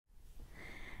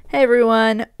Hey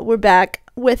everyone, we're back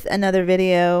with another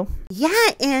video. Yeah,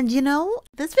 and you know,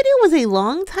 this video was a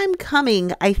long time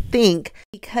coming, I think,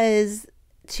 because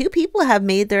two people have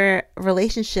made their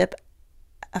relationship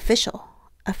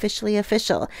officially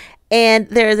official. And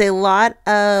there's a lot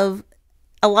of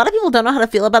people don't know how to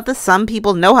feel about this. Some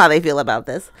people know how they feel about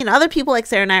this. You know, other people like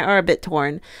Sara and I are a bit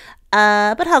torn.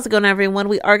 But how's it going, everyone?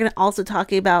 We are going to also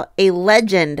talk about a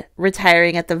legend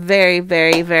retiring at the very,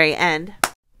 very, very end.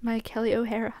 My Kelley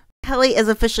O'Hara. Kelley is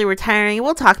officially retiring.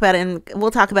 We'll talk about it, and we'll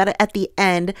talk about it at the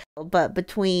end. But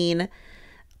between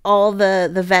all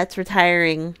the vets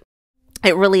retiring,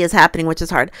 it really is happening, which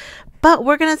is hard. But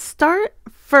we're gonna start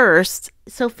first.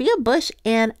 Sophia Bush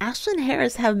and Ashlyn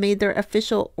Harris have made their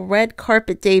official red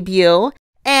carpet debut,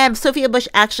 and Sophia Bush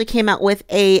actually came out with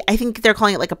I think they're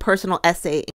calling it like a personal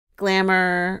essay,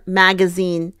 Glamour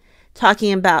magazine,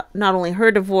 talking about not only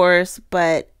her divorce,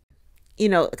 but you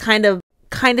know, kind of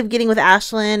getting with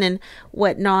Ashlyn and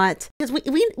whatnot. Because we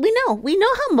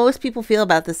know how most people feel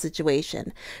about this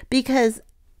situation, because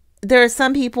there are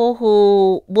some people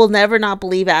who will never not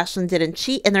believe Ashlyn didn't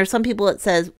cheat, and there are some people that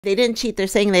says they didn't cheat, they're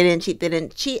saying they didn't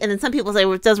cheat, and then some people say,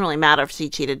 well, it doesn't really matter if she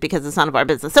cheated because it's none of our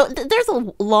business. So there's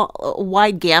a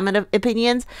wide gamut of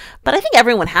opinions, but I think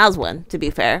everyone has one, to be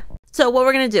fair. So what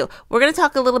we're going to do, I'm going to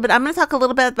talk a little bit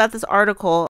about this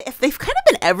article. If they've kind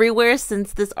of been everywhere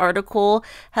since this article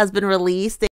has been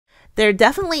released, they're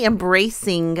definitely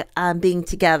embracing being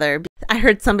together. I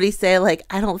heard somebody say, like,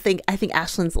 I think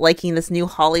Ashlyn's liking this new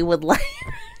Hollywood life,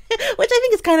 which I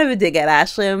think is kind of a dig at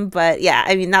Ashlyn. But yeah,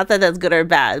 I mean, not that that's good or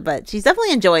bad, but she's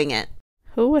definitely enjoying it.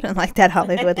 Who wouldn't like that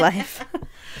Hollywood life?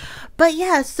 But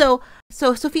yeah, so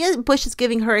Sophia Bush is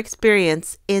giving her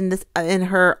experience in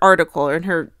her article, or in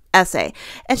her essay,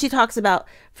 and she talks about,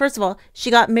 first of all, she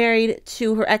got married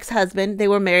to her ex-husband. They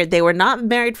were married. They were not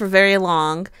married for very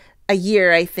long, a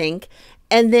year, I think.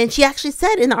 And then she actually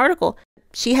said in the article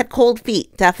she had cold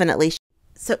feet, definitely.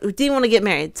 So didn't want to get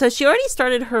married. So she already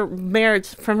started her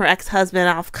marriage from her ex-husband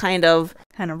off kind of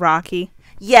rocky.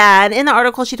 Yeah, and in the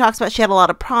article she talks about she had a lot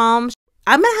of problems.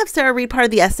 I'm going to have Sara read part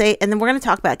of the essay, and then we're going to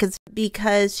talk about it,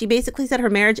 because she basically said her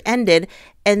marriage ended,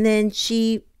 and then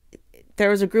there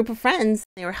was a group of friends.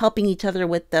 They were helping each other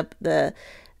with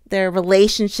their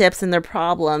relationships and their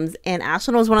problems, and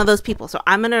Ashlyn was one of those people. So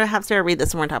I'm going to have Sara read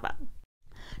this, and we're going to talk about it.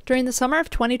 During the summer of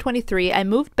 2023, I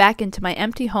moved back into my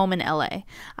empty home in LA.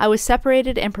 I was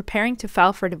separated and preparing to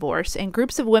file for divorce, and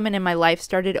groups of women in my life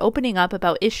started opening up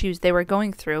about issues they were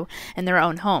going through in their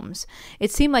own homes.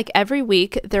 It seemed like every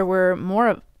week there were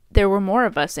more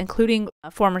of us, including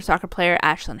former soccer player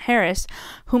Ashlyn Harris,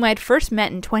 whom I'd first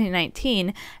met in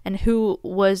 2019 and who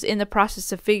was in the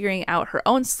process of figuring out her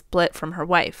own split from her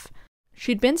wife.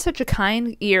 She'd been such a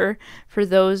kind ear for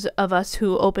those of us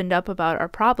who opened up about our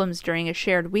problems during a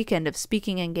shared weekend of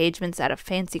speaking engagements at a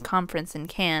fancy conference in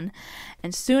Cannes,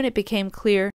 and soon it became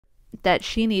clear that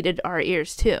she needed our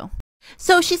ears too.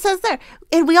 So she says there,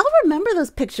 and we all remember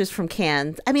those pictures from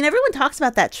Cannes. I mean, everyone talks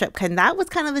about that trip, and that was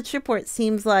kind of the trip where it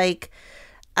seems like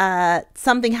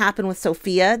something happened with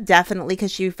Sophia, definitely,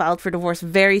 because she filed for divorce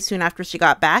very soon after she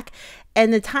got back.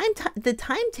 And the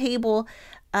timetable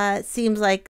seems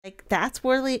like that's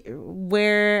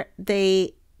where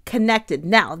they connected.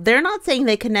 Now, they're not saying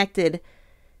they connected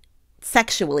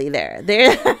sexually there.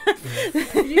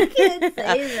 You can't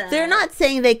say that. They're not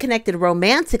saying they connected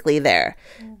romantically there.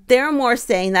 They're more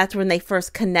saying that's when they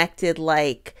first connected,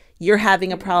 like, you're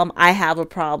having a problem, I have a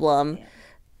problem,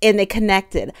 and they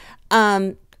connected.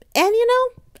 And you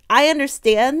know, I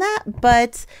understand that,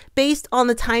 but based on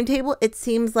the timetable, it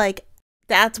seems like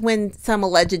that's when some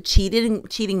alleged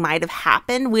cheating might have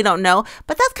happened. We don't know,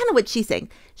 but that's kind of what she's saying.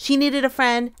 She needed a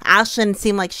friend. Ashlyn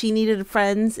seemed like she needed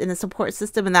friends in a support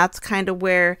system, and that's kind of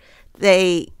where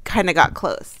they kind of got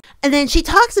close. And then she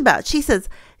talks about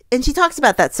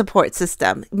that support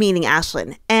system, meaning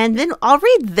Ashlyn. And then I'll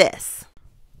read this.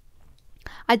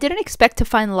 I didn't expect to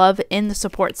find love in the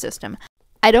support system.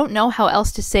 I don't know how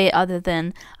else to say it other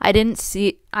than I didn't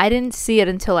see it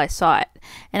until I saw it.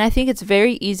 And I think it's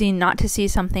very easy not to see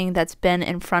something that's been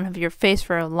in front of your face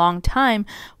for a long time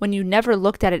when you never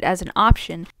looked at it as an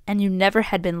option, and you never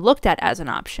had been looked at as an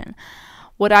option.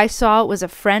 What I saw was a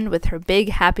friend with her big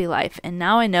happy life, and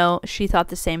now I know she thought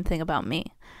the same thing about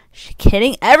me. She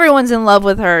kidding? Everyone's in love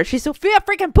with her. She's Sophia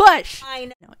freaking Bush. I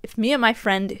know. If me and my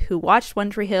friend who watched One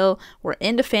Tree Hill were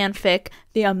into fanfic,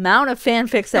 the amount of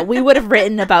fanfics that we would have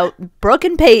written about Brooke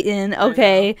and Peyton,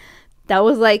 okay, that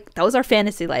was our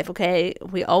fantasy life, okay?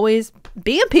 We always,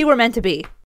 B and P were meant to be.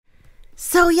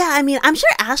 So yeah, I mean, I'm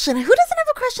sure Ashlyn, who doesn't have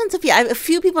a crush on Sophia? A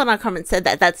few people in our comments said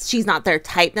that she's not their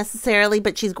type necessarily,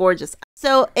 but she's gorgeous.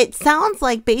 So it sounds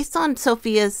like, based on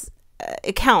Sophia's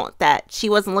account, that she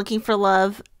wasn't looking for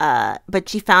love, but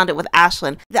she found it with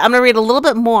Ashlyn. I'm gonna read a little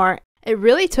bit more. It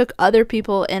really took other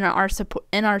people in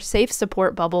our safe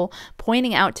support bubble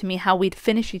pointing out to me how we'd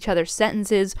finish each other's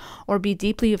sentences or be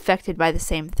deeply affected by the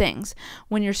same things.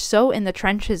 When you're so in the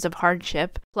trenches of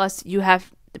hardship, plus you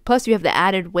have the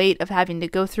added weight of having to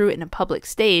go through it in a public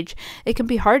stage, it can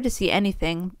be hard to see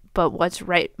anything but what's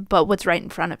right in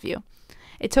front of you.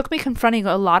 It took me confronting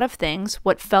a lot of things,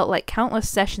 what felt like countless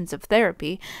sessions of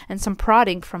therapy, and some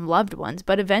prodding from loved ones,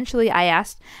 but eventually I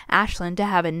asked Ashlyn to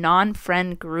have a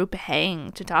non-friend group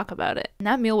hang to talk about it. And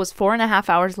that meal was 4.5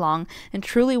 hours long, and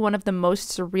truly one of the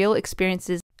most surreal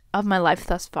experiences of my life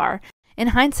thus far. In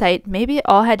hindsight, maybe it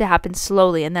all had to happen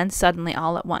slowly and then suddenly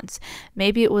all at once.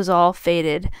 Maybe it was all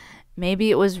fated. Maybe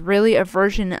it was really a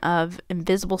version of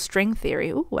invisible string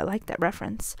theory. Ooh, I like that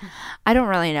reference. I don't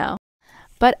really know.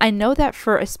 But I know that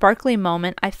for a sparkly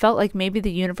moment, I felt like maybe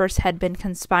the universe had been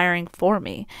conspiring for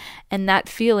me. And that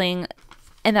feeling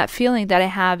that I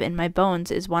have in my bones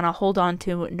is one I'll hold on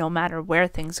to no matter where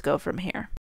things go from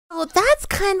here. Oh, that's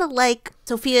kind of like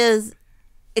Sophia's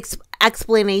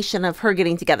explanation of her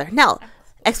getting together. Now,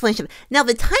 the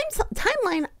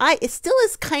timeline, it still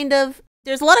is kind of,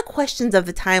 there's a lot of questions of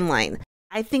the timeline.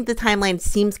 I think the timeline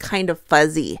seems kind of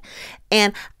fuzzy.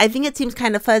 And I think it seems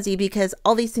kind of fuzzy because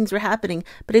all these things were happening.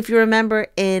 But if you remember,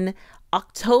 in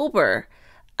October,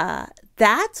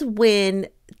 that's when,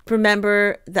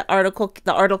 remember, the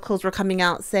articles were coming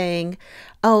out saying,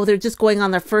 oh, they're just going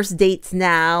on their first dates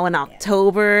now in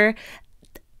October.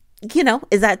 You know,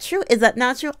 is that true? Is that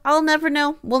not true? I'll never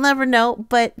know. We'll never know.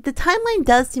 But the timeline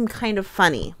does seem kind of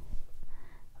funny.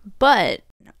 But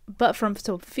from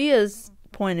Sophia's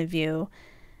point of view,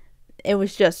 it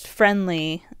was just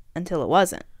friendly until it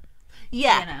wasn't.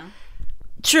 Yeah, you know?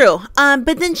 True.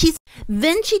 But then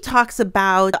she talks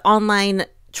about the online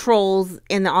trolls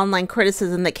and the online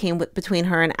criticism that came between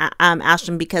her and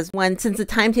Ashlyn, because since the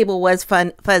timetable was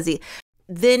fuzzy.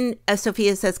 Then, as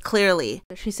Sophia says clearly,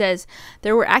 she says,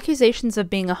 there were accusations of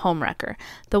being a homewrecker.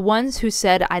 The ones who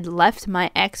said I'd left my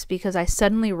ex because I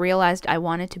suddenly realized I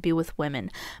wanted to be with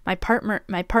women. My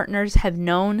partners have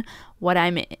known what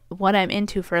I'm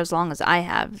into for as long as I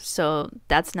have. So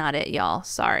that's not it, y'all.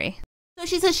 Sorry. So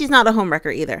she says she's not a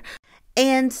homewrecker either.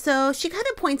 And so she kind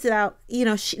of points it out, you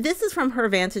know, this is from her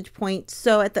vantage point.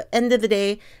 So at the end of the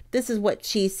day, this is what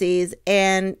she sees.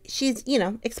 And she's, you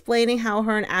know, explaining how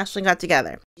her and Ashlyn got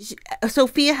together.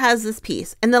 Sophia has this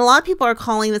piece. And then a lot of people are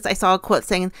calling this, I saw a quote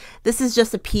saying, this is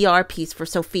just a PR piece for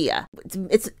Sophia.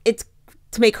 It's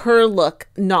to make her look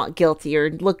not guilty or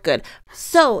look good.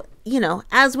 So, you know,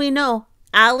 as we know,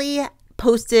 Allie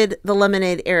posted the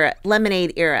lemonade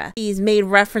era. He's made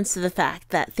reference to the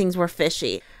fact that things were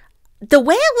fishy. The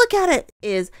way I look at it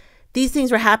is these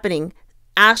things were happening.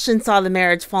 Ashlyn saw the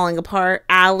marriage falling apart.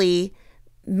 Allie,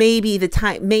 maybe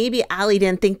Allie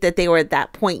didn't think that they were at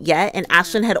that point yet, and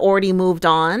Ashlyn had already moved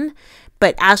on.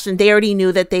 But they already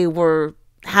knew that they were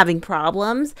having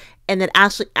problems, and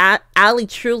that Allie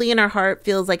truly in her heart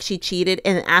feels like she cheated,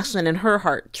 and Ashlyn in her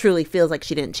heart truly feels like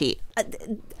she didn't cheat.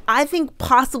 I think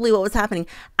possibly what was happening,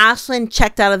 Ashlyn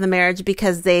checked out of the marriage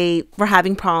because they were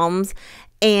having problems,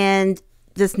 and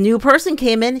this new person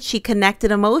came in. She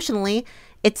connected emotionally.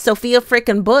 It's Sophia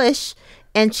frickin' Bush.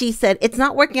 And she said, it's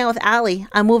not working out with Allie.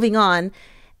 I'm moving on.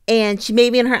 And she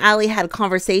maybe and her Allie had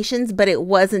conversations, but it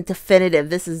wasn't definitive.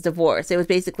 This is divorce. It was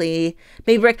basically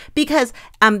because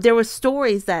there were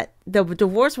stories that the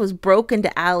divorce was broken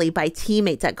to Allie by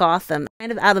teammates at Gotham,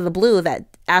 kind of out of the blue, that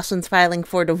Ashlyn's filing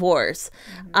for divorce.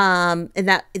 And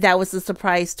that was a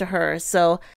surprise to her.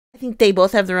 So I think they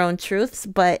both have their own truths,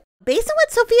 but based on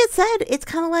what Sophia said, it's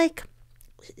kind of like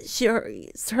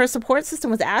her support system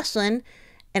was Ashlyn,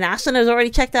 and Ashlyn has already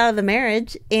checked out of the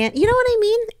marriage. And you know what I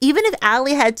mean? Even if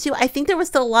Allie had to, I think there was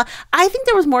still a lot. I think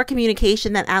there was more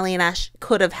communication that Allie and Ash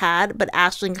could have had, but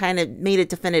Ashlyn kind of made it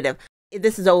definitive.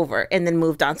 This is over, and then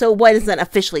moved on. So what isn't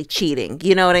officially cheating?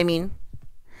 You know what I mean?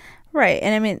 Right.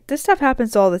 And I mean, this stuff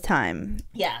happens all the time.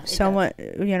 Yeah. Someone,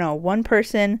 you know, one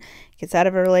person gets out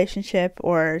of a relationship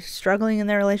or struggling in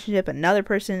their relationship, another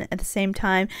person at the same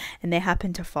time, and they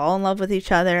happen to fall in love with each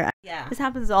other. Yeah. This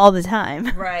happens all the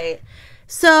time. Right.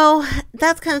 So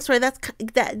that's kind of story.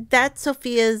 That's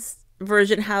Sophia's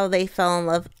version, how they fell in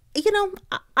love. You know,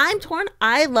 I'm torn.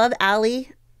 I love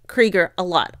Allie Krieger a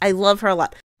lot. I love her a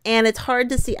lot. And it's hard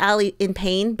to see Allie in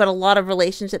pain, but a lot of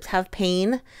relationships have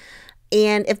pain.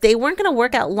 And if they weren't going to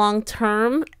work out long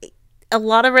term, a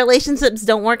lot of relationships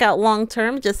don't work out long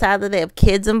term. Just sad that they have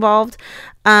kids involved.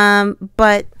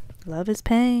 But love is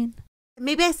pain.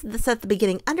 Maybe I said this at the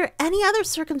beginning. Under any other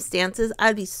circumstances,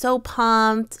 I'd be so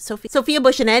pumped. Sophia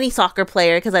Bush and any soccer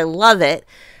player, because I love it.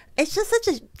 It's just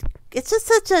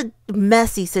such a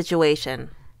messy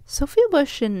situation. Sophia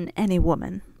Bush and any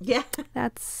woman. Yeah.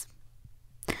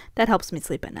 That helps me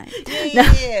sleep at night.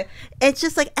 Yeah. It's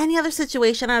just like any other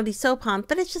situation, I'd be so pumped,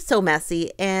 but it's just so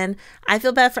messy. And I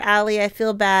feel bad for Allie. I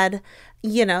feel bad,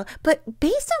 but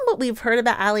based on what we've heard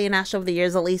about Allie and Ash over the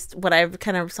years, at least what I've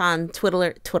kind of saw on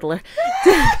Twiddler.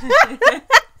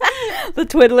 The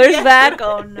Twiddler's back.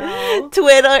 Oh no.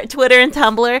 Twitter and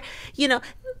Tumblr,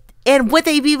 and what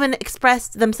they've even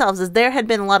expressed themselves is there had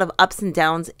been a lot of ups and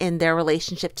downs in their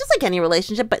relationship, just like any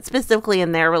relationship, but specifically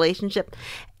in their relationship,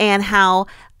 and how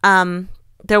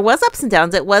there was ups and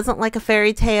downs. It wasn't like a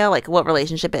fairy tale, like what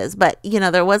relationship is, but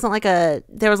there was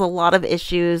a lot of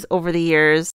issues over the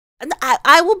years. And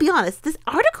I will be honest, this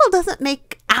article doesn't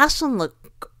make Ashlyn look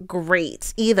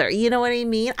great either. You know what I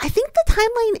mean? I think the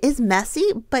timeline is messy,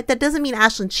 but that doesn't mean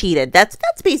Ashlyn cheated. That's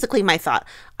basically my thought.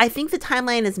 I think the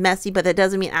timeline is messy, but that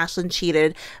doesn't mean Ashlyn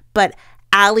cheated. But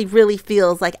Allie really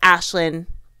feels like Ashlyn,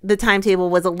 the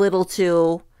timetable was a little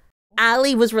too...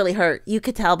 Allie was really hurt. You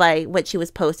could tell by what she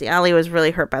was posting. Allie was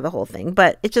really hurt by the whole thing,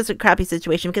 but it's just a crappy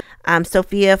situation because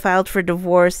Sophia filed for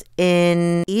divorce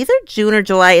in either June or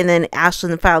July, and then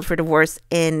Ashlyn filed for divorce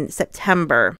in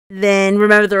September. Then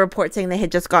remember the report saying they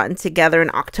had just gotten together in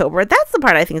October. That's the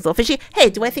part I think is a little fishy. Hey,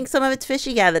 do I think some of it's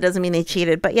fishy? Yeah, that doesn't mean they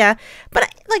cheated, but yeah.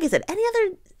 But like I said, any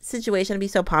other situation, I'd be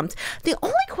so pumped. The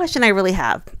only question I really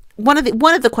have, one of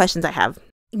the questions I have,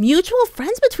 mutual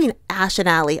friends between Ash and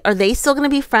Allie, are they still going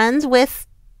to be friends with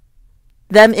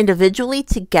them individually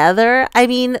together? I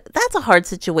mean, that's a hard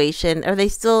situation.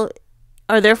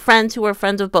 Are their friends who are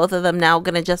friends with both of them now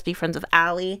going to just be friends with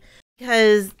Allie?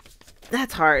 Because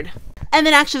that's hard. And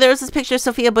then actually there was this picture of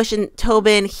Sophia Bush and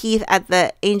Tobin Heath at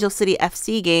the Angel City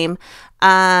FC game,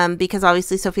 because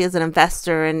obviously Sophia's an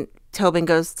investor and Tobin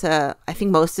goes to, I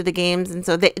think, most of the games. And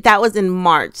so that was in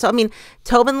March. So, I mean,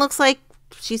 Tobin looks like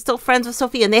she's still friends with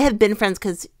Sophia, and they had been friends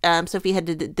because Sophia had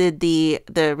did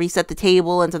the reset the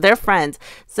table, and so they're friends.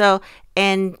 So,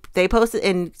 and they posted,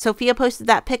 and Sophia posted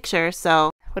that picture.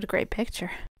 So, what a great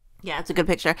picture! Yeah, it's a good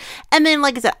picture. And then,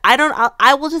 like I said,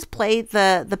 I will just play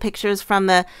the pictures from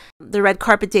the red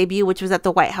carpet debut, which was at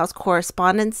the White House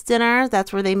Correspondents' Dinner.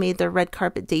 That's where they made their red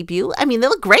carpet debut. I mean, they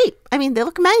look great. I mean, they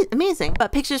look amazing.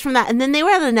 But pictures from that. And then they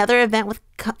were at another event with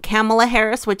Kamala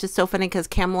Harris, which is so funny because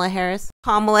Kamala Harris,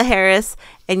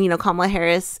 and Kamala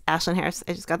Harris, Ashlyn Harris.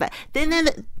 I just got that. Then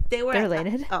they're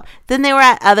related. Then they were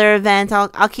at other events. I'll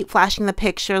keep flashing the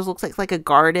pictures. Looks like a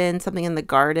garden, something in the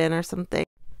garden or something.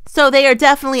 So they are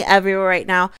definitely everywhere right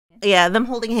now. Yeah, them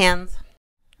holding hands.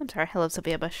 I'm sorry, I love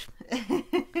Sophia Bush.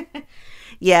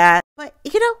 Yeah, but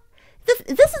this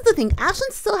is the thing.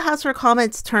 Ashlyn still has her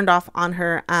comments turned off on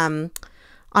her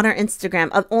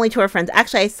Instagram, only to her friends.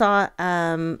 Actually, I saw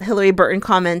Hillary Burton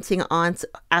commenting on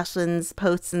Ashlyn's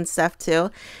posts and stuff too.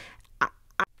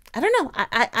 I don't know.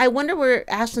 I wonder where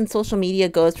Ashlyn's social media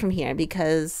goes from here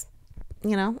because,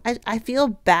 I feel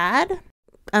bad.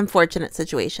 Unfortunate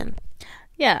situation.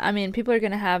 Yeah, I mean, people are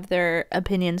going to have their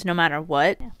opinions no matter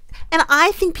what. And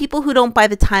I think people who don't buy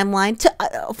the timeline,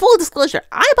 full disclosure,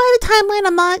 I buy the timeline,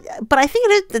 I'm not, but I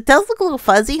think it does look a little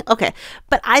fuzzy. Okay,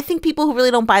 but I think people who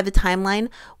really don't buy the timeline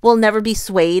will never be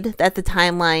swayed that the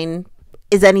timeline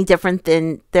is any different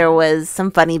than there was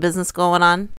some funny business going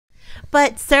on.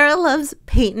 But Sara loves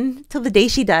Peyton till the day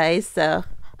she dies, so.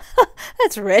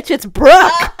 That's rich, it's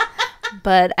Brooke.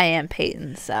 But I am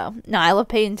Peyton, so. No, I love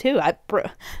Peyton too.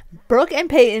 Brooke and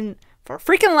Peyton for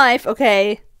freaking life,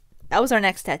 okay? That was our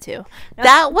next tattoo.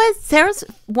 That was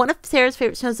one of Sarah's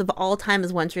favorite shows of all time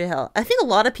is One Tree Hill. I think a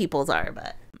lot of people's are,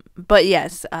 but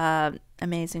yes,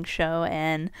 amazing show.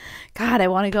 And God, I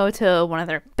want to go to one of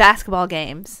their basketball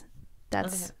games.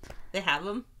 They have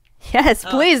them? Yes,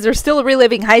 please. They're still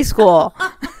reliving high school.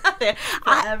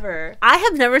 Forever. I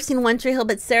have never seen One Tree Hill,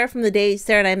 but Sara, from the day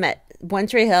Sara and I met, One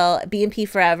Tree Hill, BMP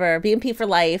forever, BMP for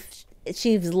life.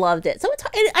 She's loved it. So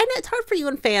I know it's hard for you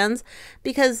and fans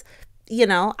because,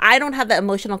 I don't have that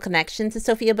emotional connection to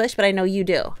Sophia Bush, but I know you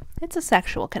do. It's a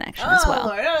sexual connection as well.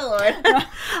 Lord.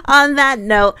 On that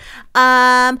note,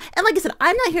 and like I said,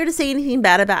 I'm not here to say anything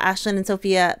bad about Ashlyn and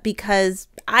Sophia because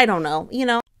I don't know.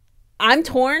 I'm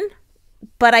torn,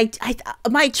 but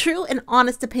my true and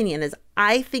honest opinion is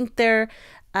I think their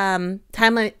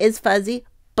timeline is fuzzy.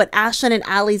 But Ashlyn and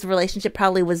Allie's relationship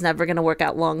probably was never going to work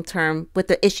out long term with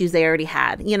the issues they already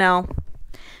had,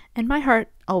 And my heart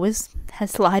always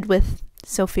has lied with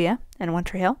Sophia and One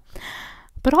Tree Hill,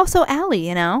 but also Allie,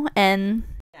 and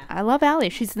I love Allie.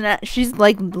 She's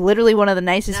like literally one of the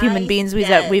nicest human beings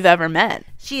we've ever met.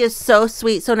 She is so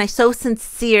sweet, so nice, so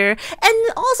sincere.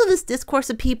 And also this discourse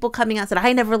of people coming out and said,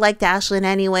 I never liked Ashlyn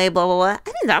anyway, blah, blah, blah. I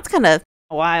think that's kind of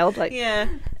wild. Like, yeah.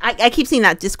 I keep seeing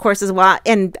that discourse as well.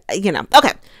 And,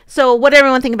 okay. So what did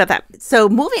everyone think about that? So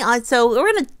moving on. So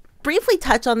we're going to briefly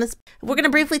touch on this. We're going to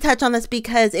briefly touch on this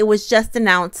because it was just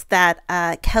announced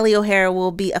that Kelley O'Hara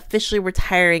will be officially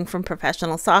retiring from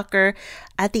professional soccer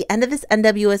at the end of this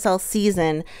NWSL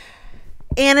season.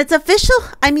 And it's official.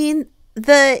 I mean,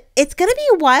 it's going to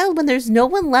be wild when there's no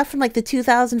one left from like the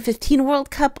 2015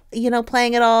 World Cup,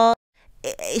 playing at all.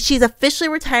 She's officially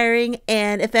retiring,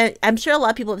 and I'm sure a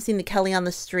lot of people have seen the Kelley on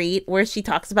the Street where she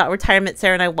talks about retirement.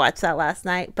 Sarah and I watched that last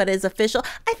night, but it's official.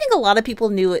 I think a lot of people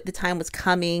knew the time was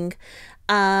coming,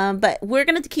 but we're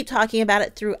going to keep talking about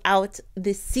it throughout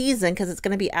this season because it's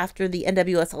going to be after the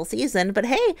NWSL season. But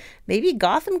hey, maybe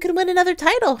Gotham could win another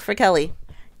title for Kelley.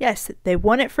 Yes, they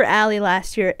won it for Allie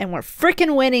last year, and we're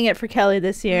freaking winning it for Kelley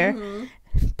this year.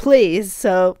 Please,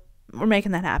 so we're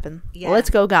making that happen. Yeah. Let's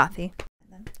go, Gothy.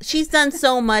 She's done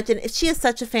so much, and she is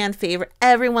such a fan favorite.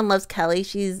 Everyone loves Kelley.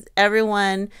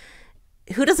 Everyone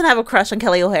who doesn't have a crush on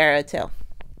Kelley O'Hara too.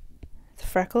 The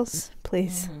freckles,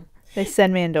 please. They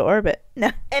send me into orbit. No.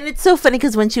 And it's so funny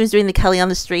because when she was doing the Kelley on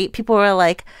the Street, people were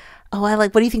like, "Oh,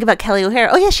 what do you think about Kelley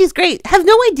O'Hara?" "Oh yeah, she's great." Have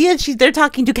no idea they're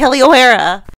talking to Kelley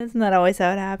O'Hara. Isn't that always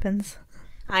how it happens?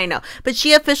 I know, but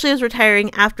she officially is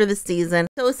retiring after the season.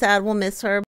 So sad. We'll miss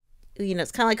her.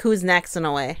 It's kind of like who's next in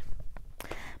a way.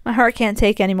 My heart can't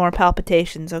take any more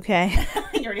palpitations, okay?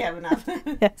 You already have enough.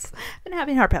 Yes. I've been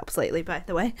having heart palps lately, by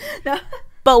the way. No.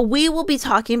 But we will be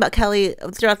talking about Kelley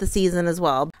throughout the season as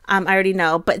well. I already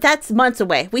know, but that's months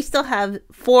away. We still have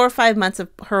 4 or 5 months of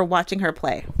her watching her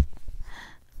play.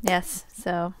 Yes,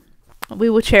 so we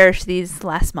will cherish these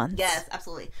last months. Yes,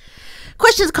 absolutely.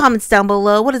 Questions, comments down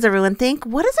below. What does everyone think?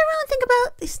 What does everyone think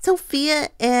about Sophia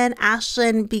and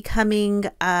Ashlyn becoming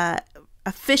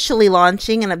officially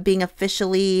launching and being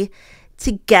officially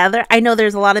together? I know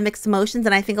there's a lot of mixed emotions,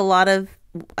 and I think a lot of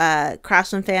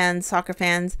Krashlyn fans, soccer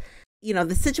fans,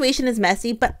 the situation is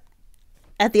messy, but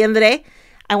at the end of the day,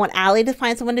 I want Allie to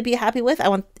find someone to be happy with. I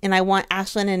want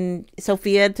Ashlyn and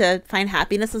Sophia to find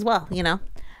happiness as well,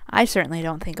 I certainly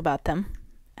don't think about them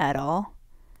at all.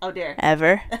 Oh dear.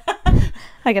 Ever.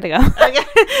 I gotta go.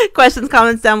 Okay. Questions,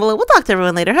 comments down below. We'll talk to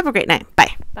everyone later. Have a great night.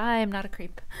 Bye. Bye. I'm not a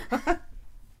creep.